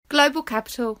Global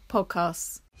Capital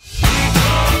Podcasts.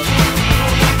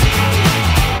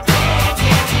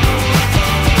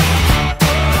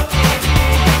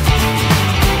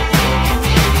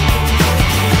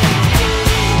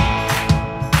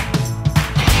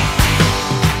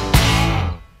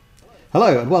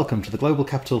 Hello and welcome to the Global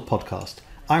Capital Podcast.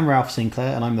 I'm Ralph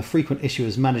Sinclair and I'm the Frequent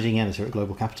Issuers Managing Editor at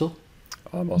Global Capital.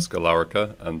 I'm Oscar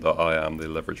Larrica and I am the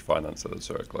Leverage Finance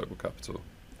Editor at Global Capital.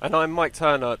 And I'm Mike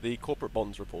Turner, the Corporate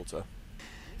Bonds Reporter.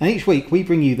 And each week we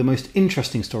bring you the most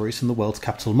interesting stories from the world's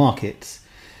capital markets.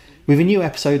 We have a new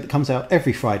episode that comes out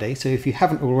every Friday, so if you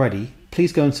haven't already,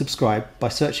 please go and subscribe by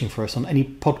searching for us on any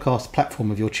podcast platform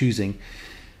of your choosing.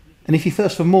 And if you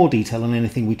thirst for more detail on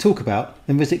anything we talk about,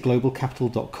 then visit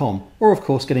globalcapital.com, or of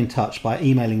course get in touch by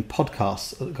emailing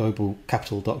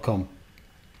podcasts@globalcapital.com.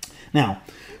 Now,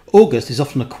 August is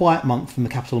often a quiet month from the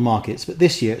capital markets, but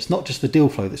this year it's not just the deal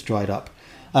flow that's dried up.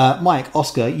 Mike,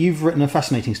 Oscar, you've written a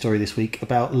fascinating story this week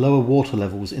about lower water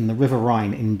levels in the River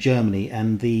Rhine in Germany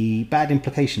and the bad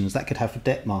implications that could have for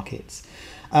debt markets.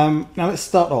 Now let's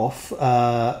start off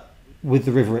with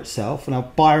the river itself.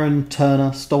 Now, Byron,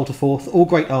 Turner, Stolterforth, all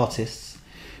great artists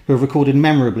who have recorded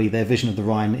memorably their vision of the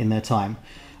Rhine in their time.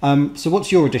 So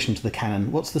what's your addition to the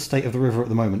canon? What's the state of the river at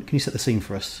the moment? Can you set the scene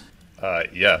for us?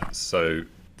 So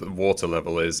the water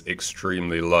level is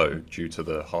extremely low due to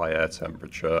the high air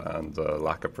temperature and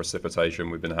lack of precipitation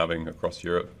we've been having across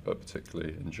Europe, but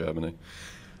particularly in Germany.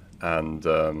 And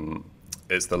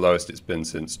it's the lowest it's been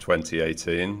since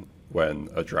 2018, when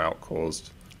a drought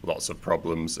caused lots of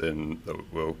problems.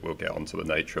 We'll get onto the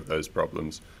nature of those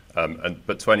problems. But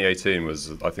 2018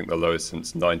 was, I think, the lowest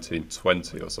since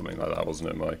 1920 or something like that, wasn't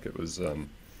it, Mike? It was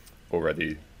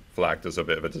already flagged as a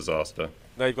bit of a disaster.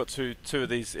 Now you've got two of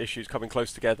these issues coming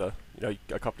close together, a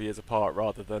couple of years apart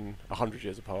rather than 100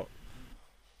 years apart.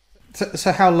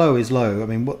 So how low is low? I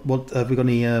mean, what have we got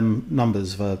any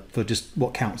numbers for just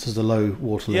what counts as a low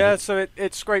water level? Yeah, so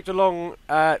it scraped along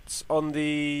on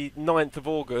the 9th of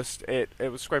August. It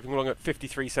was scraping along at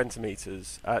 53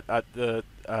 centimetres at the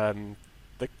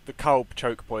Kalb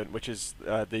choke point, which is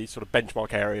the sort of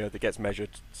benchmark area that gets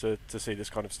measured to see this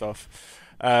kind of stuff.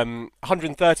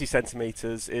 130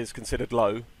 centimetres is considered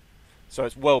low, so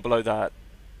it's well below that.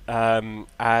 And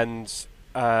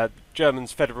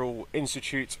Germany's Federal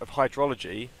Institute of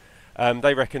Hydrology,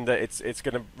 they reckon that it's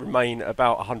going to remain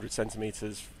about 100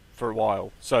 centimetres for a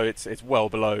while. So it's well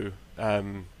below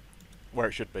where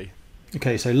it should be.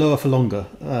 Okay, so lower for longer,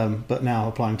 but now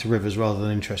applying to rivers rather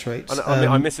than interest rates.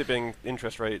 I miss it being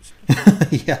interest rates.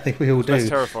 Yeah, I think we all do. That's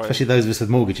terrifying. Especially those of us with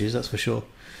mortgages, that's for sure.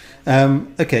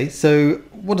 Okay, so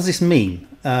what does this mean?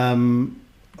 I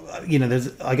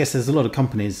guess there's a lot of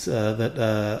companies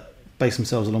that base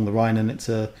themselves along the Rhine, and it's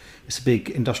a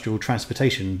big industrial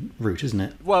transportation route, isn't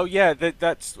it? Well, yeah,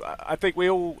 that's. I think we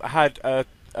all had a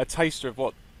taster of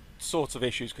what sorts of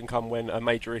issues can come when a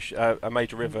major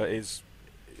river is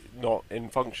not in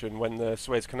function. When the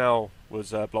Suez Canal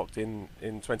was blocked in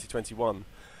 2021,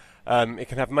 it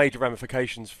can have major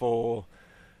ramifications for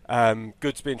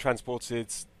goods being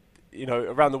transported,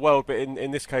 around the world, but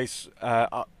in this case,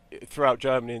 throughout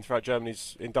Germany and throughout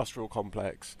Germany's industrial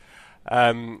complex.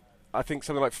 I think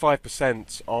something like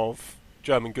 5% of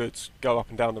German goods go up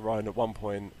and down the Rhine at one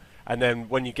point, and then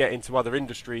when you get into other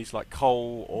industries like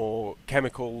coal or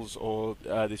chemicals or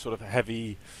these sort of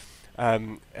heavy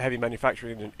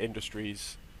manufacturing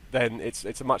industries, then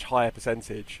it's a much higher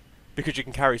percentage, because you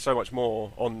can carry so much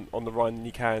more on the Rhine than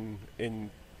you can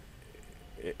in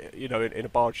a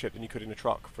barge ship than you could in a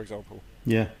truck, for example.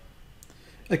 Yeah.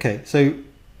 Okay, so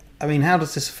I mean, how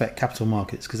does this affect capital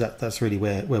markets? Because that's really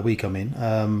where we come in.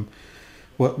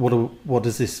 What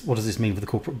does this mean for the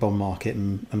corporate bond market,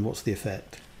 and what's the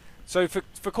effect? So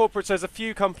for corporates, there's a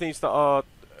few companies that are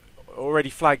already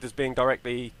flagged as being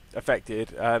directly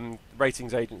affected.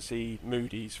 Ratings agency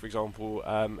Moody's, for example,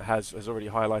 has already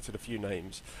highlighted a few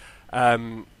names.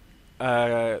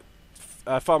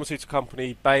 A pharmaceutical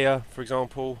company Bayer, for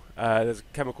example. There's a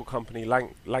chemical company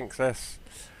Lanxess.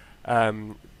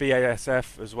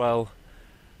 BASF as well.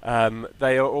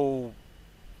 They are all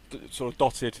sort of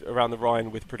dotted around the Rhine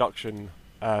with production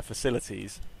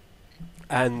facilities,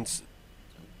 and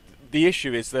the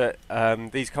issue is that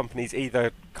these companies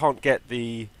either can't get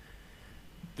the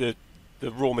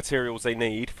raw materials they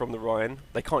need from the Rhine,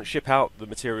 they can't ship out the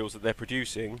materials that they're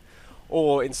producing,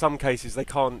 or in some cases they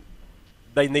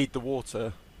need the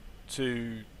water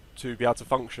to be able to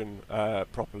function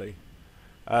properly.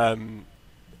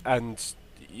 And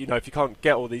if you can't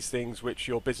get all these things which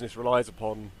your business relies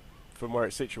upon from where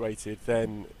it's situated,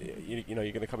 then you're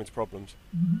going to come into problems.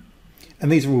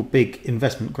 And these are all big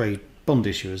investment grade bond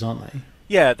issuers, aren't they?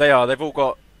 Yeah, they are. They've all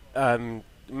got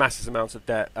massive amounts of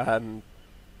debt.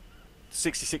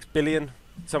 66 billion,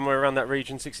 somewhere around that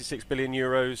region, 66 billion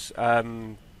euros.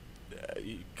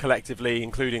 Collectively,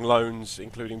 including loans,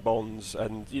 including bonds,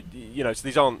 and so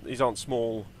these aren't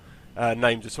small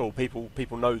names at all.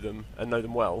 People know them and know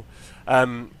them well.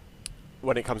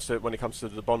 When it comes to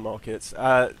the bond markets,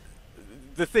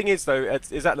 the thing is though,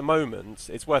 is at the moment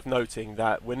it's worth noting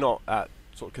that we're not at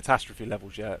sort of catastrophe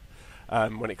levels yet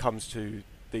when it comes to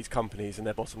these companies and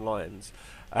their bottom lines.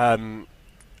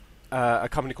 A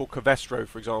company called Covestro,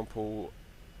 for example,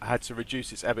 had to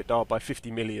reduce its EBITDA by 50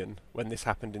 million when this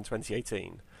happened in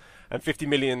 2018. And 50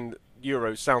 million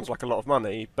euros sounds like a lot of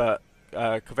money, but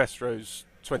Covestro's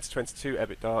 2022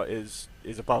 EBITDA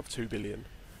is above 2 billion.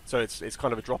 So it's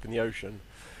kind of a drop in the ocean.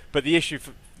 But the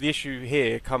issue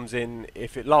here comes in,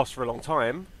 if it lasts for a long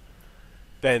time,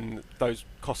 then those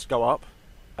costs go up.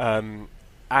 And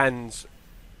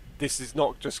this is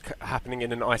not just happening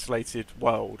in an isolated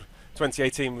world.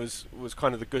 2018 was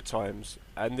kind of the good times,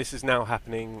 and this is now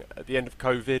happening at the end of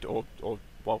COVID, or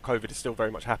while COVID is still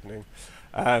very much happening.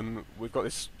 We've got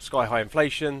this sky-high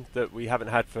inflation that we haven't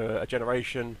had for a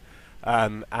generation,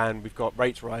 and we've got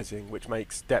rates rising, which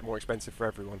makes debt more expensive for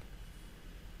everyone.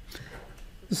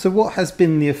 So what has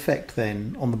been the effect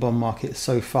then on the bond market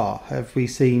so far? Have we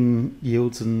seen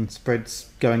yields and spreads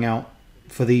going out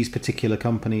for these particular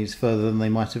companies further than they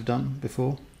might have done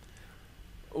before?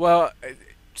 Well,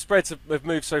 spreads have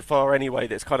moved so far anyway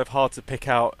that it's kind of hard to pick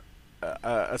out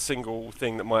a single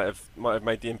thing that might have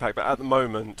made the impact. But at the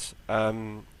moment,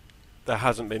 there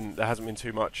hasn't been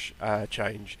too much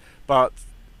change. But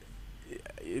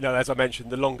as I mentioned,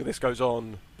 the longer this goes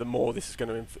on, the more this is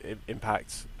going to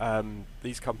impact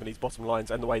these companies' bottom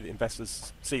lines and the way that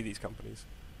investors see these companies.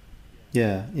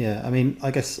 Yeah. I mean,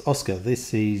 I guess, Oscar,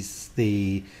 this is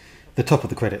the top of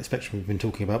the credit spectrum we've been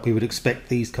talking about. We would expect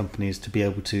these companies to be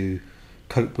able to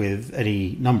cope with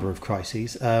any number of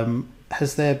crises.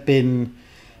 Has there been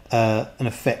an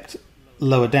effect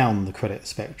lower down the credit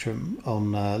spectrum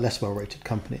on less well-rated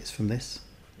companies from this?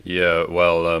 Yeah,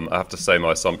 well, I have to say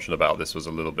my assumption about this was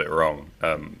a little bit wrong.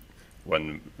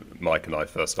 When Mike and I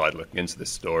first started looking into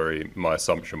this story, my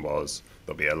assumption was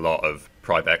there'll be a lot of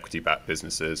private equity-backed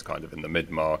businesses kind of in the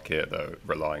mid-market that are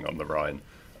relying on the Rhine.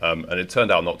 And it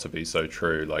turned out not to be so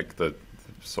true. Like the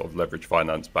sort of leverage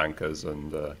finance bankers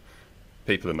and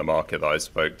people in the market that I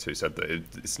spoke to said that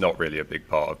it's not really a big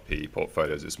part of PE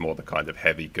portfolios. It's more the kind of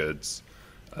heavy goods.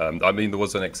 I mean,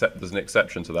 there's an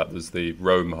exception to that. There's the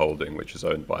Rome holding, which is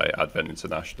owned by Advent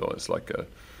International. It's like a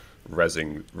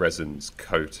resins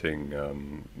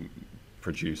coating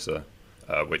producer,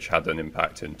 which had an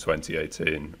impact in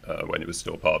 2018 when it was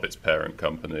still part of its parent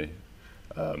company.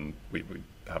 We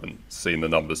haven't seen the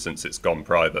numbers since it's gone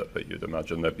private, but you'd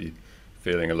imagine they'd be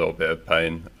feeling a little bit of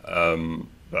pain.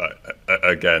 But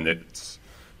again, it's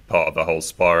part of the whole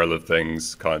spiral of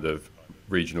things. Kind of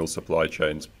regional supply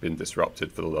chains been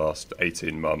disrupted for the last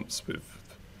 18 months with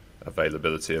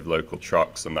availability of local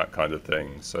trucks and that kind of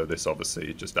thing. So this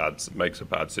obviously just makes a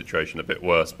bad situation a bit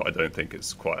worse, but I don't think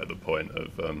it's quite at the point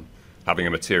of having a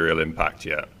material impact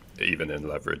yet, even in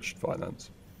leveraged finance.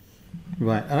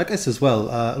 Right, and I guess as well,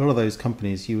 a lot of those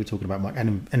companies you were talking about, Mike,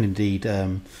 and indeed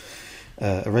a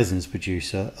resins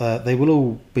producer,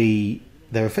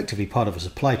 they're effectively part of a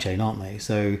supply chain, aren't they?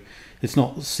 So it's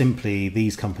not simply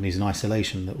these companies in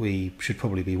isolation that we should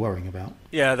probably be worrying about.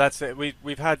 Yeah, that's it.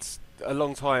 We've had a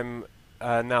long time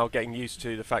now getting used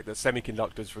to the fact that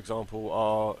semiconductors, for example,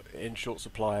 are in short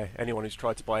supply. Anyone who's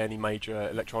tried to buy any major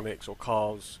electronics or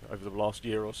cars over the last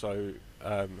year or so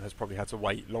has probably had to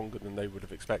wait longer than they would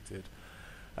have expected.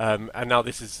 And now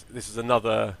this is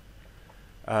another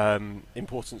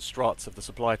important strut of the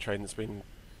supply chain that's been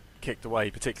kicked away,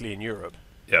 particularly in Europe.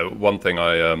 Yeah, one thing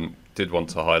I did want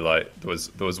to highlight, there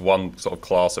was one sort of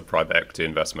class of private equity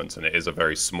investments, and it is a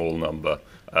very small number,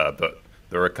 but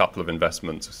there were a couple of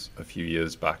investments a few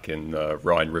years back in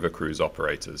Rhine river cruise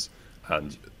operators,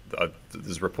 and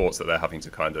there's reports that they're having to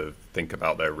kind of think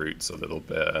about their routes a little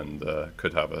bit and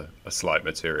could have a slight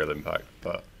material impact,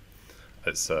 but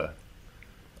it's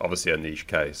obviously a niche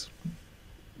case.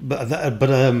 But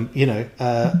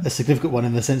a significant one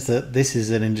in the sense that this is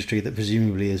an industry that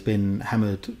presumably has been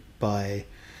hammered by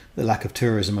the lack of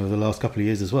tourism over the last couple of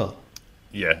years as well.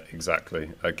 Yeah,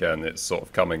 exactly. Again, it's sort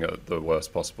of coming at the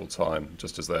worst possible time,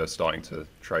 just as they're starting to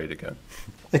trade again.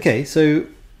 Okay, so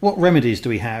what remedies do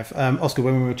we have? Oscar,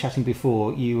 when we were chatting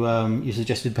before, you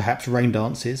suggested perhaps rain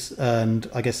dances, and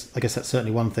I guess that's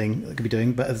certainly one thing that could be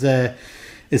doing. But is there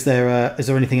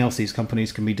anything else these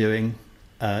companies can be doing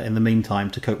in the meantime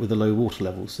to cope with the low water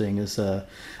levels, seeing as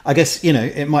I guess, you know,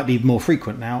 it might be more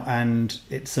frequent now, and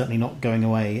it's certainly not going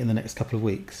away in the next couple of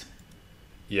weeks.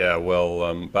 Yeah, well,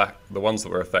 the ones that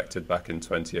were affected back in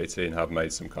 2018 have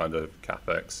made some kind of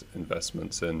capex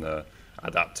investments in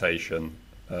adaptation,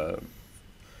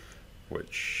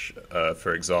 which,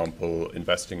 for example,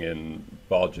 investing in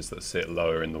barges that sit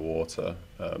lower in the water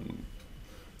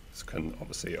can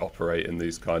obviously operate in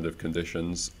these kind of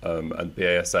conditions. And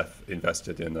BASF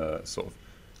invested in a sort of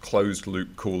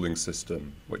closed-loop cooling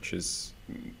system, which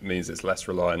means it's less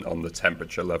reliant on the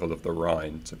temperature level of the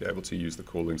Rhine to be able to use the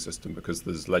cooling system, because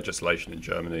there's legislation in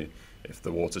Germany, if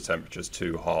the water temperature is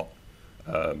too hot,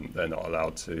 they're not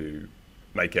allowed to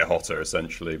make it hotter,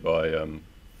 essentially, by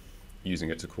using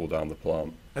it to cool down the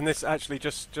plant. And this actually,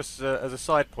 just as a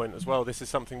side point as well, this is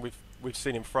something we've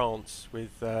seen in France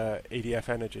with EDF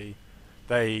Energy.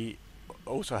 They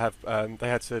also have they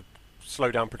had to slow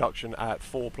down production at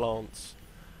 4 plants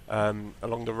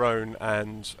along the Rhine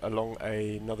and along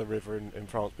another river in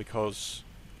France, because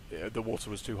the water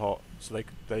was too hot, so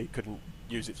they couldn't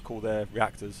use it to cool their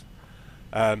reactors.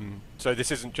 So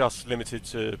this isn't just limited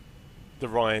to the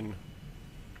Rhine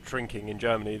shrinking in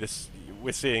Germany.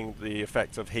 We're seeing the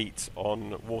effect of heat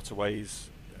on waterways,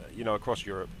 across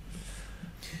Europe.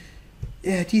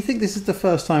 Yeah, do you think this is the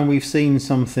first time we've seen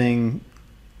something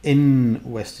in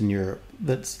Western Europe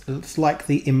that's like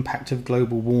the impact of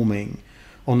global warming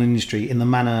on industry in the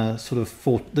manner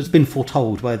that's been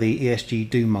foretold by the ESG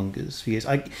doommongers for years?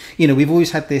 We've always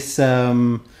had this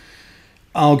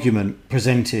argument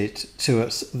presented to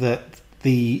us that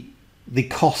the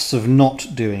costs of not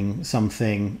doing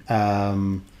something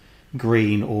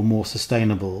green or more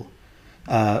sustainable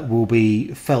will be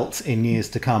felt in years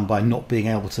to come by not being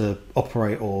able to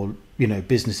operate, or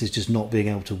businesses just not being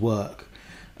able to work.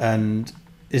 And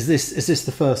is this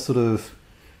the first sort of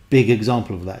big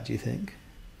example of that, do you think?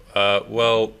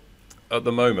 Well, at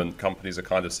the moment, companies are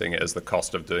kind of seeing it as the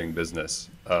cost of doing business.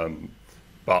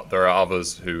 But there are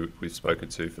others who we've spoken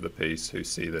to for the piece who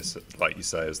see this, like you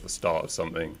say, as the start of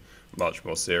something much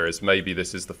more serious. Maybe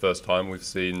this is the first time we've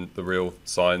seen the real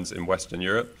signs in Western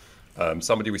Europe.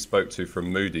 Somebody we spoke to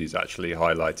from Moody's actually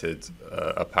highlighted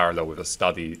a parallel with a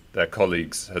study their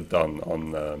colleagues had done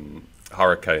on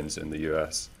hurricanes in the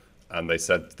US. And they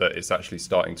said that it's actually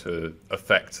starting to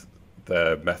affect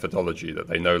their methodology, that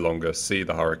they no longer see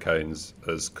the hurricanes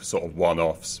as sort of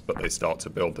one-offs, but they start to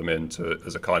build them into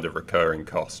as a kind of recurring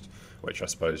cost, which I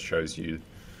suppose shows you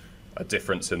a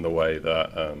difference in the way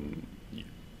that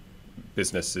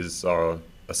businesses are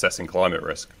assessing climate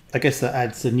risk. I guess that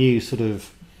adds a new sort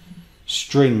of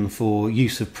string for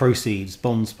use of proceeds,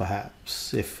 bonds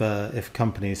perhaps, if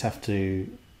companies have to,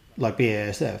 like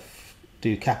BASF,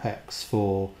 do capex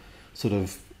for sort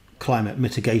of climate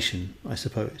mitigation, I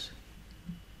suppose.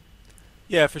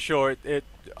 Yeah, for sure.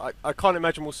 I can't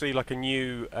imagine we'll see like a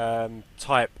new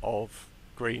type of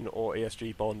green or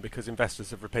ESG bond, because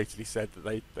investors have repeatedly said that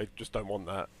they just don't want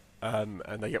that, and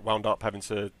they get wound up having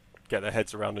to get their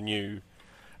heads around a new,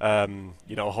 a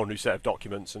whole new set of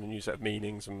documents and a new set of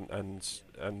meanings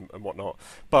and whatnot.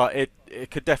 But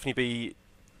it could definitely be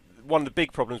one of the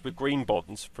big problems with green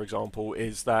bonds, for example,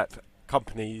 is that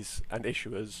companies and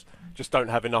issuers just don't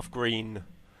have enough green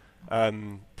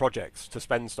projects to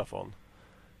spend stuff on.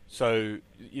 So,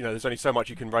 there's only so much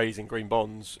you can raise in green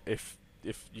bonds if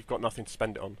you've got nothing to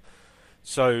spend it on.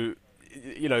 So,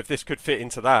 if this could fit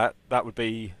into that would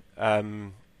be,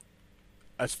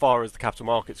 as far as the capital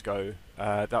markets go,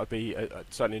 that would be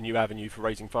certainly a new avenue for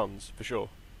raising funds, for sure.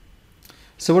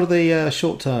 So what are the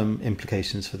short-term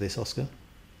implications for this, Oscar?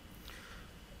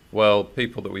 Well,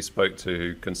 people that we spoke to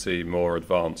who can see more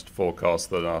advanced forecasts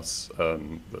than us,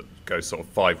 that go sort of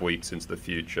 5 weeks into the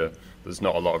future, there's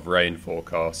not a lot of rain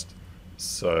forecast,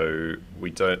 so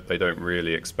they don't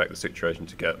really expect the situation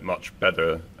to get much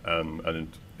better, and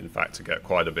in fact to get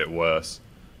quite a bit worse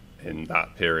in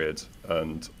that period.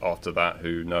 And after that,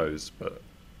 who knows? But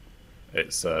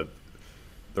it's the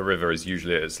river is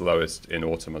usually at its lowest in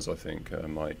autumn, as I think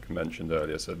Mike mentioned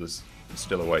earlier, so there's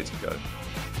still a way to go.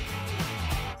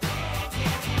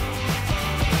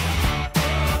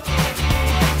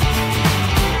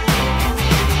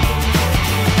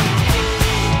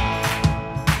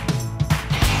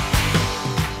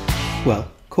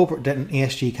 Well, corporate debt and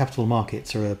ESG capital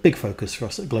markets are a big focus for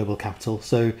us at Global Capital,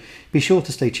 so be sure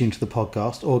to stay tuned to the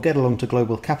podcast or get along to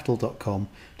globalcapital.com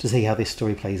to see how this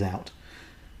story plays out.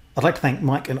 I'd like to thank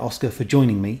Mike and Oscar for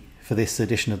joining me for this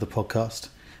edition of the podcast,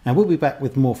 and we'll be back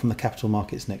with more from the capital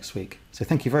markets next week. So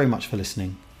thank you very much for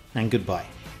listening, and goodbye.